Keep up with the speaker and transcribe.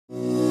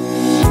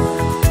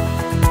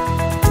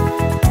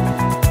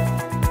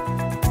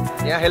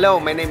Yeah,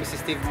 hello. My name is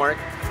Steve Mark.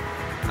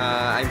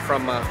 I'm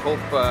from Hope,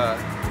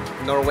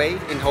 Norway,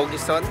 in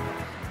Haugesund.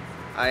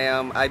 I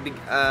am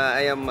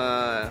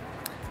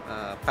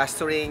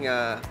pastoring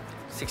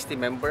 60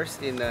 members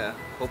in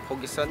Hope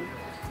Haugesund.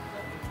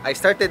 I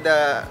started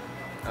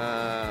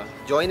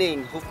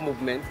joining Hope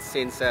movement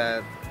since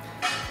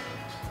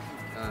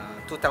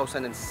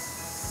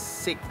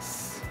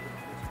 2006.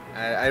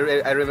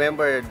 I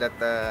remember that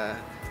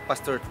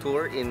Pastor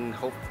Tour in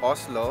Hope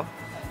Oslo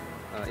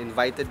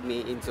invited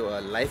me into a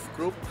life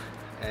group,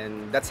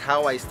 and that's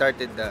how I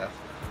started the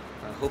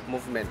Hope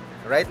movement.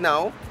 Right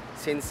now,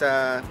 since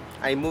I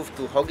moved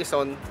to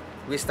Haugesund,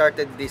 we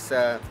started this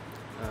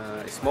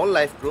small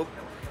life group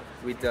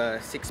with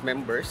 6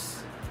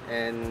 members,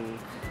 and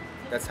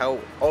that's how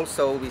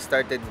also we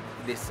started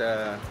this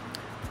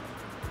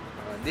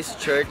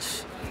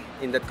church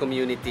in that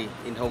community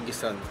in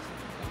Haugesund.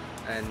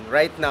 And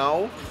right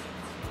now,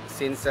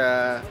 since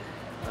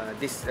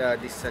this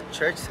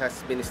church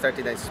has been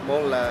started a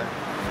small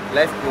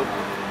life group,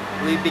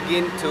 we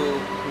begin to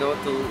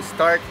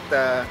start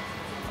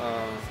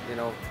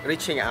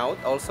reaching out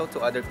also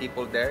to other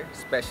people there,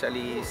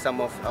 especially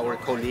some of our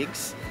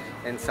colleagues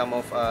and some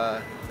of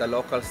the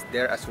locals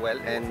there as well,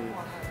 and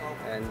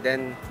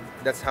then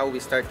that's how we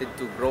started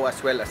to grow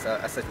as well as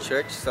a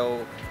church.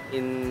 So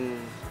in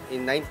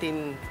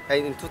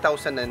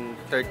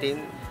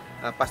 2013,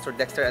 Pastor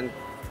Dexter and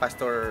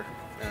Pastor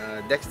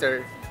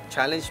Dexter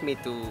challenged me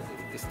to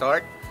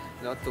start,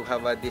 to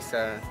have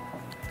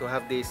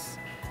this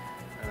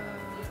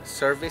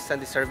service,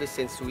 Sunday service,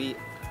 since we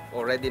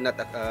already not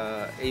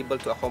able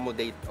to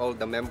accommodate all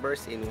the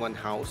members in one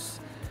house.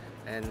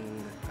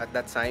 And at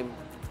that time,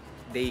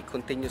 they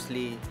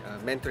continuously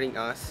mentoring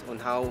us on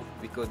how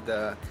we could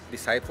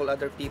disciple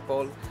other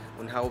people,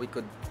 on how we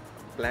could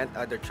plant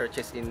other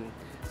churches in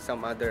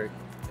some other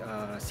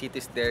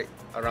cities there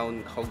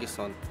around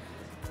Haugesund.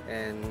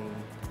 And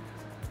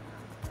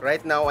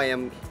right now I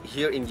am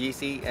here in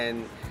GC,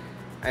 and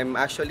I'm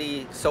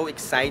actually so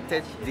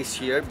excited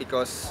this year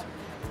because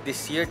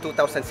this year,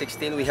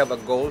 2016, we have a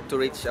goal to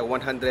reach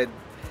 100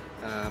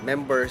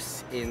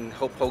 members in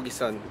Hope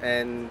Haugesund.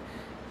 And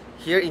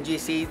here in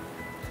GC,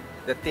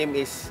 the theme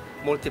is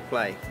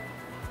multiply.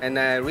 And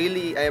I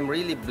am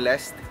really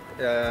blessed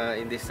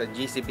in this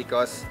GC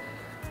because,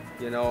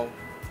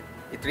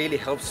 it really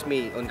helps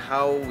me on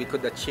how we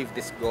could achieve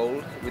this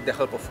goal with the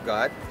help of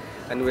God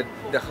and with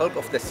the help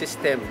of the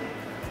system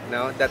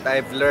that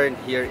I've learned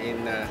here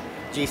in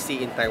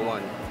GC in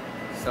Taiwan.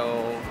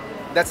 So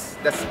that's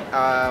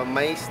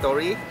my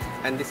story,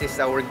 and this is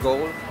our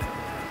goal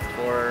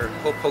for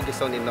Hope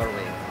Haugesund in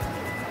Norway.